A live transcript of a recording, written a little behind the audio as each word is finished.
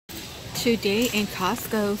Today in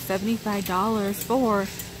Costco, $75 for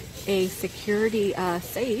a security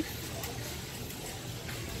safe.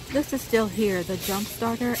 This is still here, the jump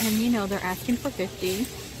starter, and you know they're asking for 50.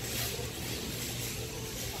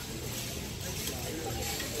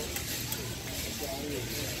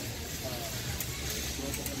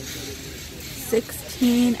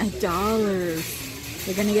 $16.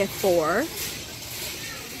 You're gonna get 4.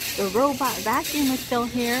 The robot vacuum is still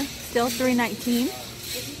here, still $3.19.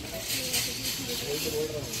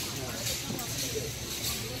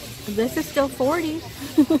 This is still 40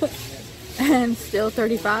 and still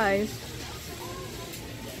 35.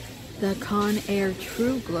 The Conair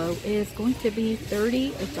True Glow is going to be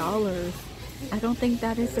 $30. I don't think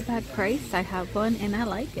that is a bad price. I have one and I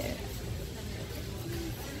like it.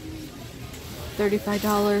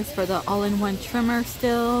 $35 for the all-in-one trimmer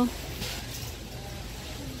still.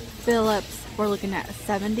 Philips, we're looking at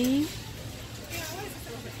 70.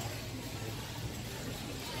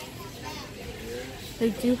 They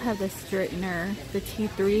do have the straightener. The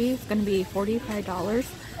T3 is going to be $45.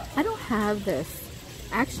 I don't have this.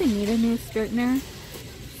 I actually need a new straightener,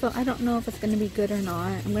 so I don't know if it's going to be good or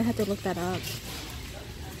not. I'm going to have to look that up.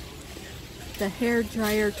 The hair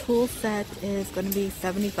dryer tool set is going to be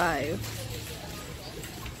 $75.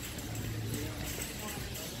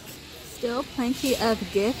 Still plenty of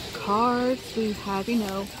gift cards. We have, you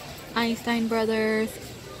know, Einstein Brothers,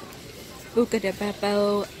 Buca de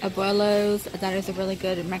Beppo, Abuelos, that is a really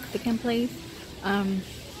good Mexican place.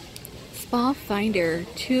 Spa Finder,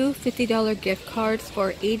 2 $50 gift cards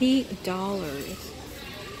for $80.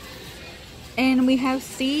 And we have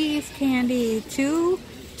C's Candy, 2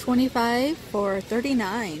 $25 for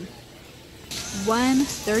 $39.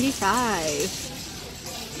 $135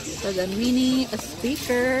 for the mini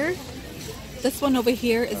speaker. This one over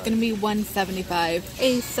here is going to be $175.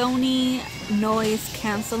 A Sony noise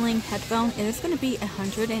canceling headphone, and it's going to be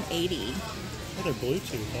 $180. Oh, they're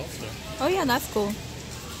Bluetooth also. Oh yeah, that's cool.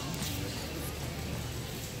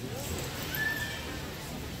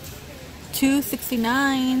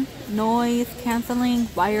 $269, noise canceling,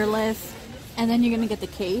 wireless, and then you're going to get the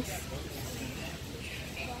case.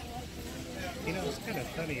 You know, it's kind of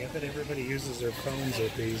funny. I bet everybody uses their phones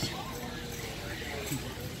with these.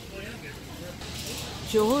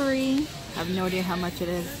 Jewelry, I have no idea how much it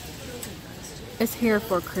is. It's here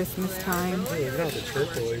for Christmas time. Oh, look at all the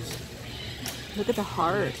turquoise. Look at the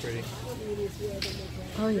heart. Pretty.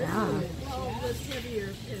 Oh yeah.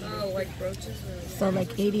 Oh, like brooches? So like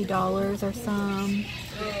 $80 or some.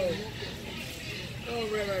 Oh,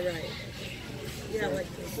 right. Yeah, like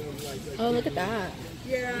this. Oh, look at that.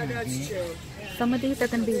 Yeah, that's true. Some of these are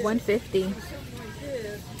going to be $150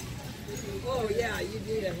 Oh, yeah, you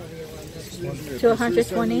need a heavier one. That's true. to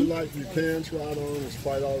 $120. Like you can try it on, it's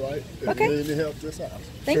quite all right. If Okay. you need any help, just ask.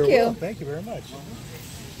 Thank Sure you. will. Thank you very much.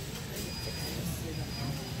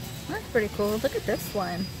 That's pretty cool. Look at this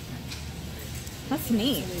one. That's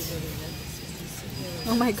neat.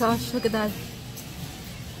 Oh my gosh, look at that.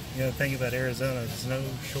 You know, the thing about Arizona, there's no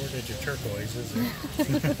shortage of turquoise, is there?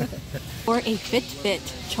 For a Fitbit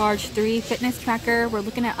Charge 3 fitness tracker, we're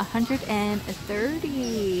looking at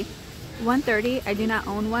 $130. $130. I do not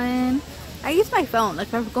own one. I use my phone. Like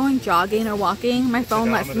if I'm going jogging or walking, my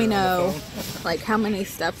phone lets me know like how many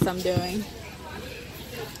steps I'm doing.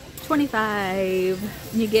 $25.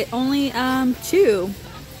 You get only 2.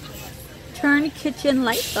 Turn kitchen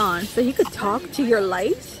lights on, so you could talk to your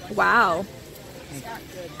light. Wow.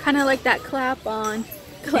 Kind of like that clap on,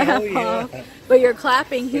 clap off. But you're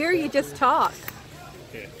clapping here, you just talk.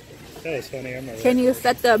 Yeah. That was funny. I'm not Can you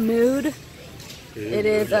set the mood? It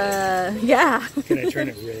is, yeah. Can I turn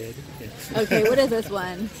it red? Yeah. Okay, what is this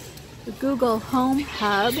one? The Google Home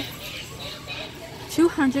Hub,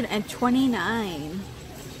 $229.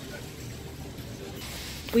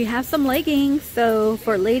 We have some leggings. So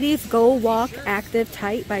for ladies, Go Walk Active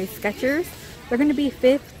Tight by Skechers. They're going to be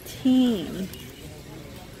 $15.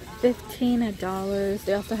 $15.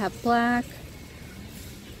 They also have black.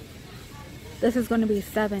 This is going to be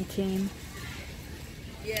 $17.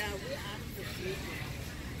 Yeah.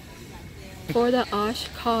 For the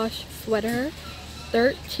Oshkosh sweater,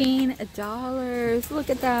 $13. Look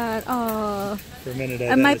at that. Oh, For a minute,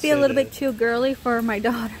 it might be a little bit too girly for my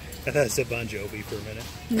daughter. I thought it said Bon Jovi for a minute.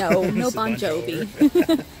 No, no It's a Bon Bon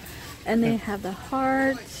Jovi. And they have the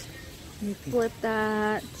heart. You flip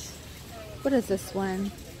that. What is this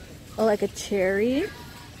one? Oh, like a cherry.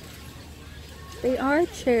 They are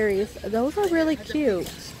cherries. Those are really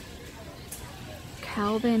cute.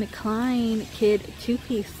 Calvin Klein Kid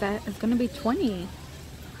 2-piece set is going to be $20.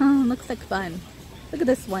 Looks like fun. Look at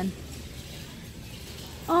this one.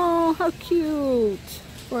 Oh, how cute.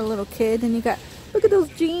 for a little kid. And you got, look at those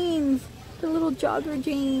jeans, the little jogger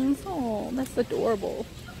jeans. Oh, that's adorable.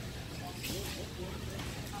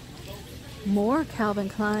 More Calvin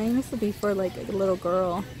Klein. This will be for like a little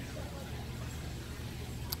girl.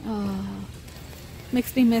 Oh,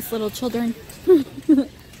 makes me miss little children.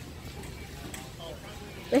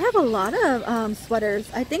 They have a lot of sweaters.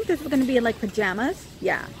 I think this is going to be like pajamas.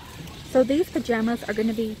 Yeah. So these pajamas are going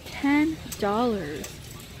to be $10.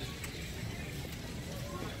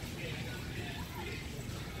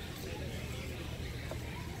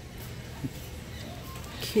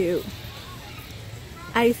 Cute.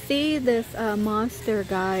 I see this monster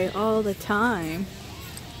guy all the time.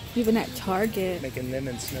 Even at Target. Making them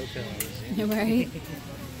in snow cones. Right?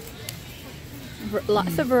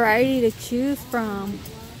 Lots of variety to choose from.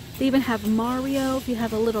 They even have Mario if you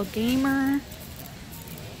have a little gamer.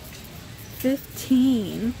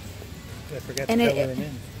 15. I forgot And to color them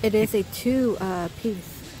in. it is a 2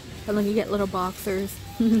 piece. And then you get little boxers.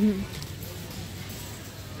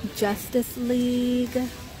 Justice League.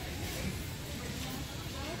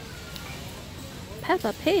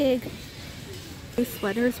 Peppa Pig. These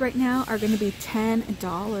sweaters right now are going to be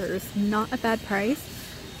 $10. Not a bad price.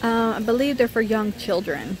 I believe they're for young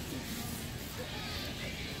children.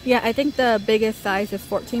 Yeah, I think the biggest size is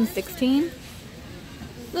 14, 16.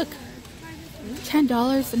 Look,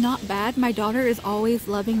 $10, not bad. My daughter is always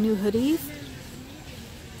loving new hoodies.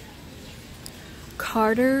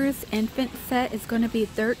 Carter's infant set is going to be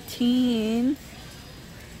 $13.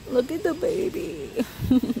 Look at the baby.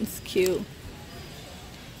 It's cute.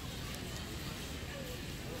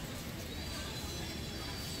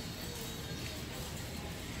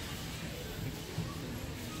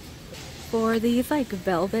 For these like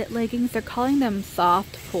velvet leggings, they're calling them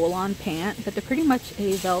soft pull-on pant, but they're pretty much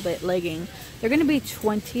a velvet legging. They're going to be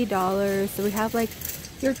 $20. So we have like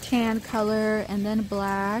your tan color and then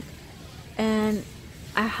black. And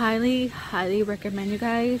I highly recommend you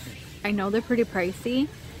guys. I know they're pretty pricey.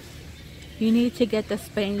 You need to get the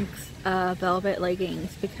Spanx velvet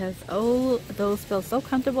leggings because oh, those feel so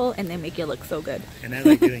comfortable and they make you look so good. And I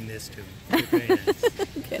like doing this too. They're very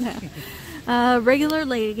nice. Regular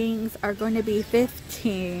leggings are going to be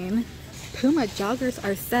 $15. Puma joggers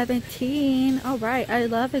are $17. All right, I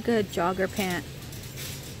love a good jogger pant.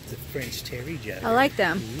 It's a French terry jogger. I like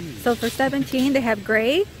them. Ooh. So for $17, they have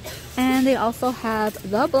gray and they also have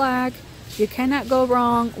the black. You cannot go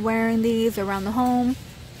wrong wearing these around the home,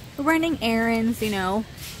 running errands, you know.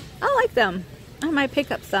 I like them. I might pick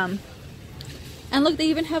up some. And look, they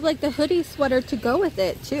even have like the hoodie sweater to go with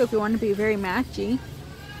it too if you want to be very matchy.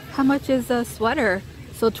 How much is a sweater?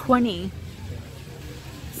 So $20.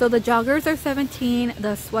 So the joggers are $17.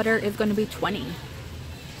 The sweater is going to be $20.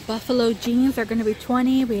 Buffalo jeans are going to be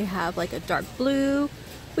 $20. We have like a dark blue.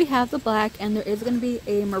 We have the black, and there is going to be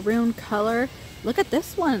a maroon color. Look at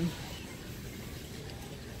this one.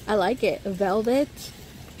 I like it. Velvet.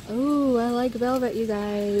 Oh, I like velvet, you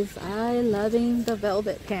guys. I'm loving the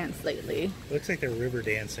velvet pants lately. Looks like they're river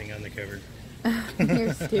dancing on the cover.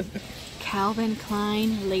 You're stupid. Calvin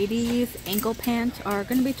Klein ladies ankle pant are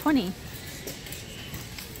going to be $20.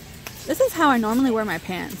 This is how I normally wear my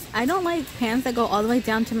pants. I don't like pants that go all the way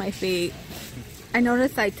down to my feet. I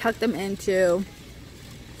noticed I tuck them in too.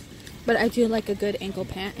 But I do like a good ankle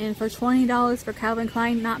pant. And for $20 for Calvin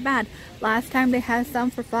Klein, not bad. Last time they had some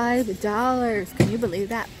for $5. Can you believe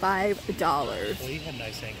that? $5. Well, you had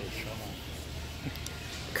nice ankles. Show 'em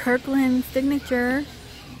off. Kirkland Signature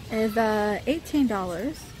is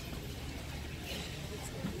 $18.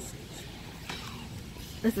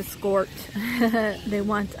 This is Skort. They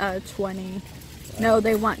want 20. No,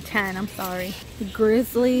 they want 10. I'm sorry.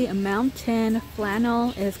 Grizzly Mountain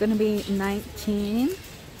Flannel is going to be $19.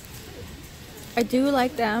 I do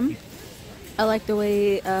like them. I like the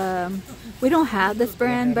way we don't have this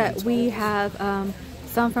brand, but we have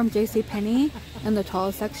some from JCPenney in the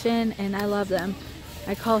tall section, and I love them.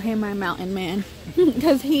 I call him my mountain man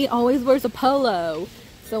because he always wears a polo.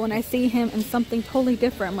 So when I see him in something totally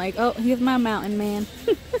different, I'm like, oh, he's my mountain man.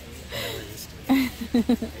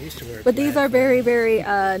 But these are very, very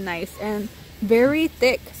nice and very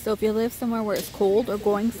thick. So if you live somewhere where it's cold or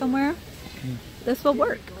going somewhere, this will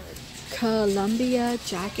work. Columbia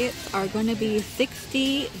jackets are going to be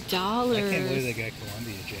 $60. I can't believe they got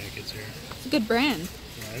Columbia jackets here. It's a good brand.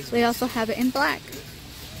 Yeah, They also have it in black.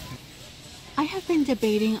 I have been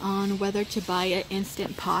debating on whether to buy an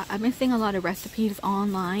Instant Pot. I've been seeing a lot of recipes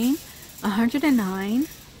online. $109.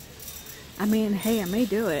 I mean, hey, I may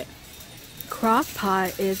do it. Crock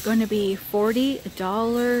Pot is going to be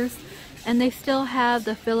 $40. And they still have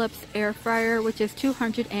the Philips air fryer, which is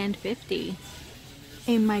 $250.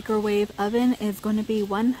 A microwave oven is going to be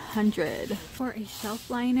 $100. For a shelf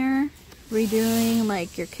liner, redoing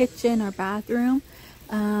like your kitchen or bathroom,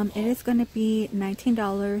 it is going to be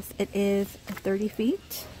 $19. It is 30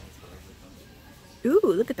 feet. Ooh,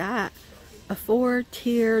 look at that. A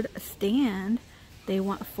 4-tiered stand. They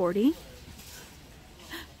want 40.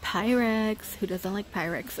 Pyrex. Who doesn't like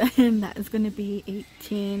Pyrex? And that is going to be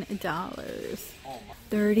 $18.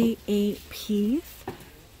 38 piece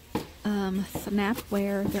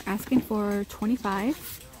snapware. They're asking for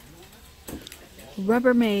 25.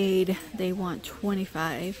 Rubbermaid. They want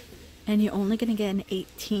 25. And you're only going to get an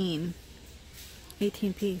 18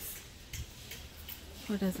 piece.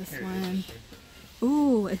 What is this one?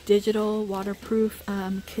 Ooh, a digital waterproof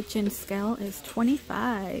kitchen scale is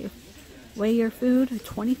 25. Weigh your food,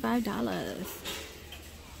 $25.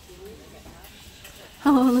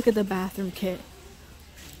 Oh, look at the bathroom kit.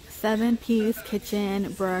 7-piece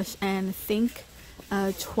kitchen brush and sink,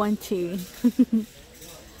 20.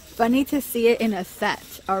 Funny to see it in a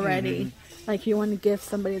set already. Like you want to give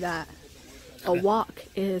somebody that. A wok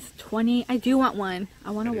is 20. I do want one.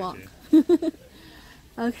 I want a wok.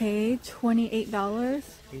 Okay, $28.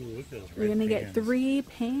 Ooh, look at those You're gonna red get 3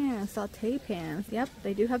 pans, saute pans. Yep,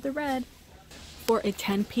 they do have the red. For a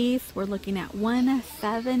 10-piece, we're looking at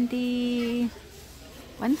 $170.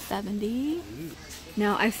 $170.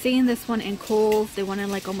 Now I've seen this one in Kohl's. They wanted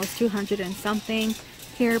like almost 200 and something.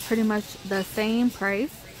 Here, pretty much the same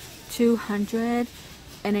price, 200,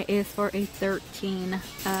 and it is for a 13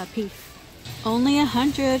 piece. Only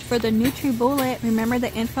 100 for the NutriBullet. Remember the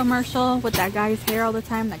infomercial with that guy's hair all the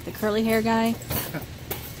time, like the curly hair guy? I can't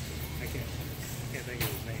think of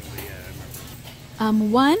his name, but yeah, I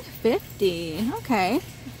remember. 150. Okay.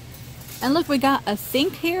 And look, we got a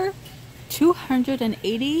sink here,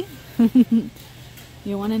 280.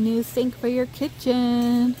 You want a new sink for your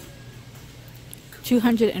kitchen?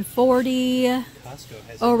 240. Costco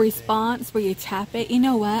has Oh, response where you tap it. You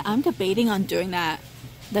know what? I'm debating on doing that.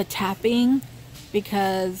 The tapping,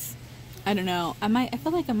 because I don't know. I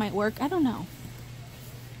feel like it might work. I don't know.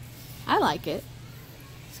 I like it.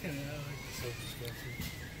 It's kind of so expensive.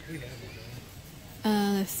 We have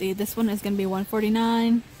one. Let's see. This one is gonna be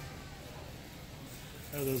 $149.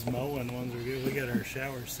 Oh, those mowing ones are good. We got our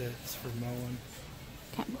shower sets for mowing.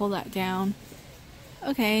 Can't pull that down.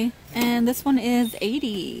 Okay, and this one is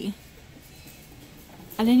 $80.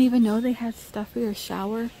 I didn't even know they had stuff for your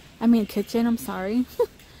shower. I mean kitchen, I'm sorry.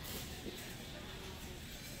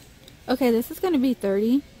 Okay, this is going to be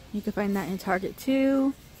 $30. You can find that in Target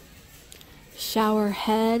too. Shower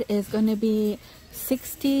head is going to be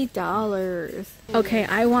 $60. Okay,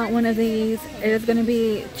 I want one of these. It is going to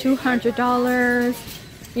be $200.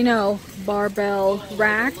 You know, barbell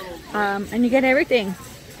rack. And you get everything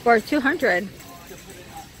for $200.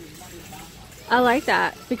 I like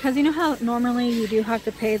that because you know how normally you do have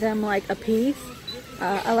to pay them like a piece.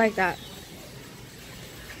 I like that.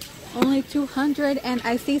 Only $200, and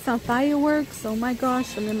I see some fireworks. Oh my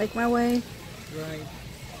gosh, let me make my way. Right.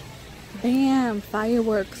 Bam,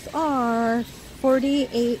 fireworks are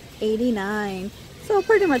 $48.89. So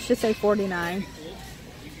pretty much just say $49.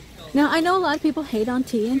 Now I know a lot of people hate on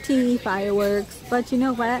TNT fireworks, but you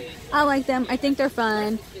know what? I like them. I think they're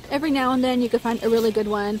fun. Every now and then you can find a really good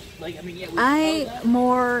one. I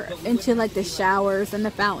more into like the showers and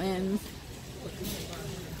the fountains.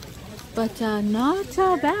 But not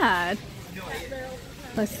bad.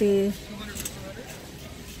 Let's see.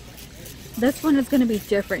 This one is going to be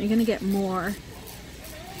different. You're going to get more.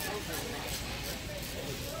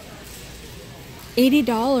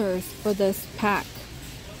 $80 for this pack.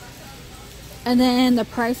 And then the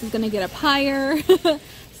price is going to get up higher.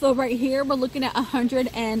 So right here we're looking at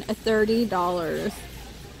 $130.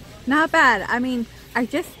 Not bad. I mean, I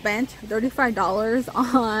just spent $35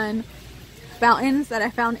 on fountains that I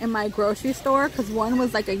found in my grocery store because one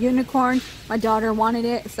was like a unicorn. My daughter wanted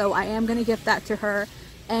it, so I am gonna gift that to her.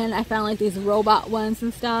 And I found like these robot ones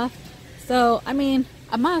and stuff. So I mean,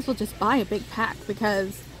 I might as well just buy a big pack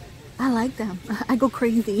because I like them. I go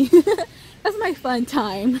crazy. That's my fun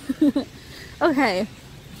time. Okay,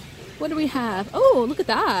 what do we have? Oh, look at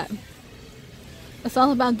that. It's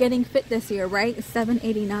all about getting fit this year, right?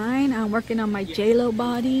 $7.89. I'm working on my JLo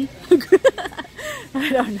body. I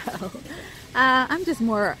don't know. I'm just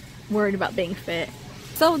more worried about being fit.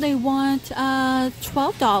 So they want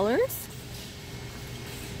 $12.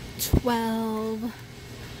 12.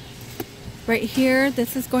 Right here,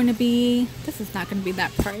 this is going to be, this is not going to be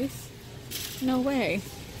that price. No way.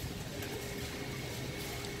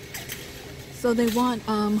 So they want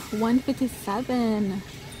 $157.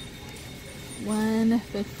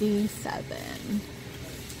 $157.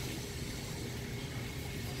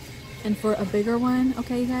 And for a bigger one,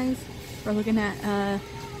 okay, you guys, we're looking at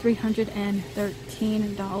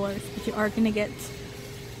 $313. But you are going to get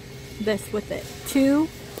this with it. 2,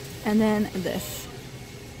 and then this.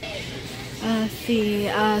 Let's see,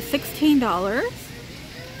 $16.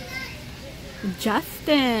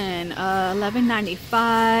 Justin,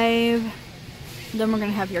 $11.95. Then we're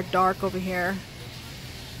gonna have your dark over here.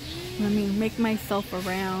 Let me make myself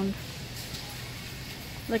around.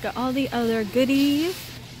 Look at all the other goodies.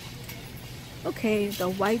 Okay, the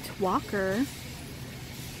White Walker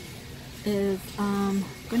is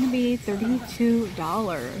gonna be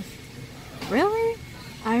 $32. Really?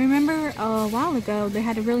 I remember a while ago they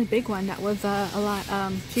had a really big one that was a lot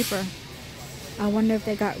cheaper. I wonder if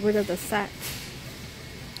they got rid of the set.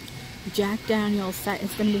 Jack Daniel's set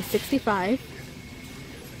is going to be $65.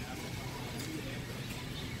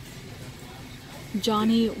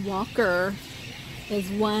 Johnny Walker is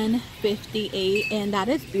 $158, and that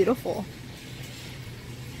is beautiful.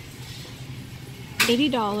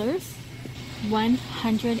 $80,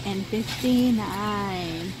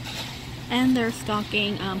 $159. And they're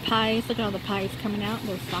stocking pies. Look at all the pies coming out.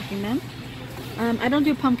 They're stocking them. I don't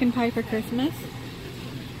do pumpkin pie for Christmas.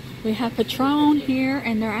 We have Patron here,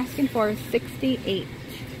 and they're asking for $68.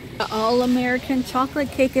 The All-American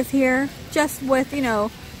chocolate cake is here, just with, you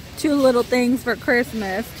know, 2 little things for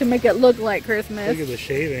Christmas to make it look like Christmas. Look at the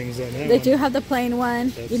shavings on that They one. do have the plain one.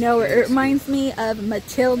 That's you know, it fancy. reminds me of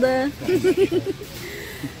Matilda.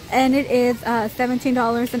 And it is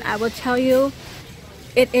 $17, and I will tell you,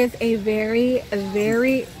 it is a very,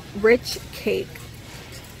 very rich cake.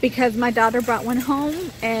 Because my daughter brought one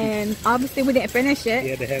home, and obviously we didn't finish it. You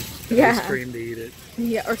had to have Yeah. ice cream to eat it.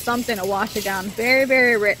 Yeah, or something to wash it down. Very,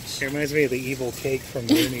 very rich. It reminds me of the evil cake from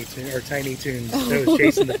Looney Tunes, or Tiny Toons. That was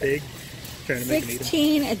chasing the pig, trying to make him eat them.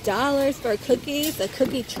 $16 for cookies. A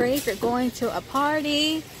cookie tray if you're going to a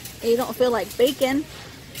party and you don't feel like bacon.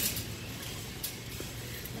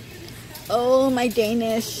 Oh, my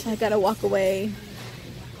Danish. I gotta walk away.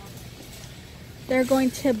 They're going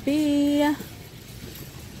to be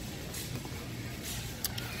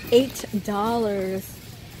 $8.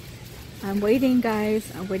 I'm waiting,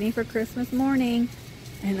 guys. I'm waiting for Christmas morning,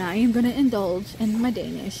 and I am going to indulge in my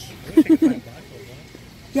Danish.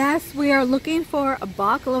 Yes, we are looking for a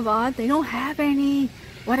baklava. They don't have any.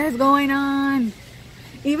 What is going on?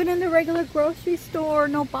 Even in the regular grocery store,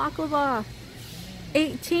 no baklava.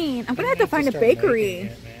 18. I'm going to have to find a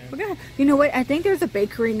bakery. We're gonna, you know what? I think there's a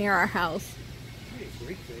bakery near our house.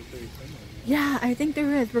 Yeah, I think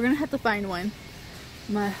there is. We're going to have to find one.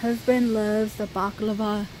 My husband loves the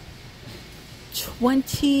baklava.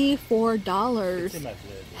 $24.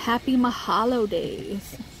 Happy Mahalo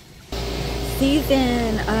days.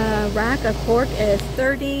 Season rack of pork is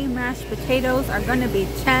 $30. Mashed potatoes are going to be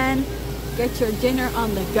 $10. Get your dinner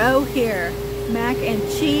on the go here. Mac and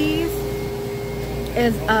cheese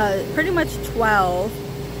is pretty much $12.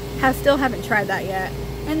 Still haven't tried that yet.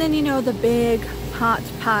 And then, you know, the big pot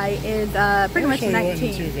pie is pretty much $19. It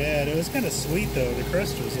wasn't too bad. It was kind of sweet though. The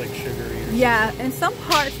crust was like sugary. Yeah, and some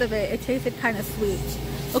parts of it, it tasted kind of sweet.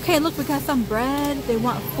 Okay, look, we got some bread. They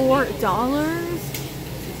want $4.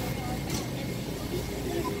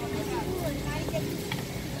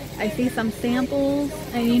 I see some samples,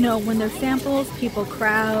 and you know, when there's samples, people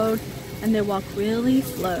crowd and they walk really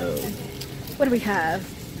slow. What do we have?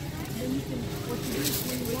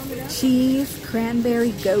 Cheese,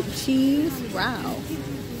 cranberry goat cheese. Wow.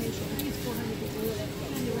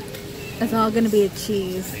 It's all gonna be a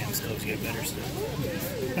cheese. Sam's Club's got better stuff.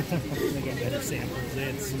 They got better samples. They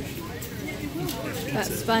had sushi.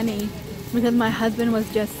 That's funny. Because my husband was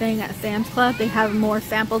just saying at Sam's Club they have more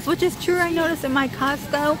samples, which is true. I noticed in my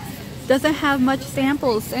Costco doesn't have much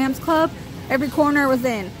samples. Sam's Club, every corner was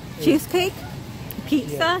in. Cheesecake,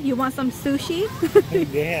 pizza, yeah. You want some sushi? They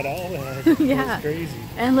had all that. Yeah. It was crazy.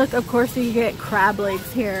 And look, of course, you get crab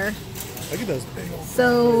legs here. Look at those big old.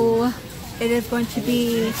 So it is going to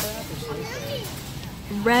be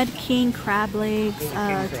Red King crab legs,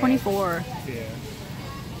 24. Yeah.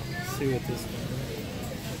 Let's see what this is.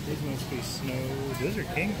 These must be snow. Those are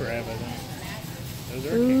king crab, I think. Those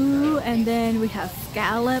are king crab. And then we have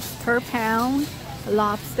scallops per pound.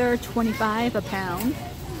 Lobster, 25 a pound.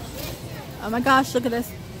 Oh my gosh, look at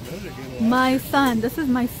this. Those are good. My son, this is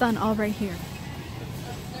my son all right here.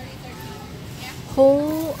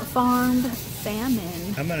 Whole farmed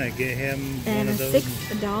salmon. I'm gonna get him and one of those.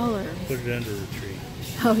 $6. Put it under a tree.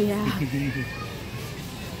 Oh yeah.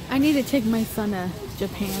 I need to take my son to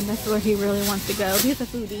Japan. That's where he really wants to go. He's a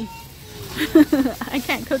foodie. I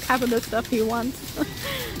can't cook half of the stuff he wants.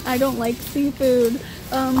 I don't like seafood.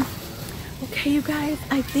 Okay, you guys,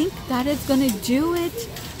 I think that is gonna do it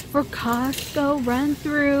for Costco run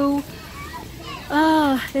through.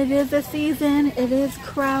 It is the season. It is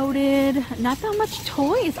crowded. Not that much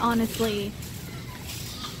toys, honestly.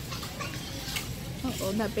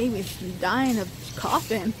 Uh-oh, that baby's dying of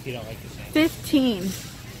coughing. You don't like the sound. 15.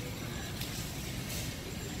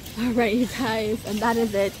 Alright, you guys, and that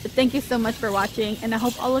is it. Thank you so much for watching, and I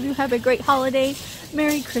hope all of you have a great holiday.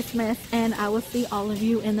 Merry Christmas, and I will see all of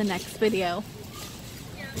you in the next video.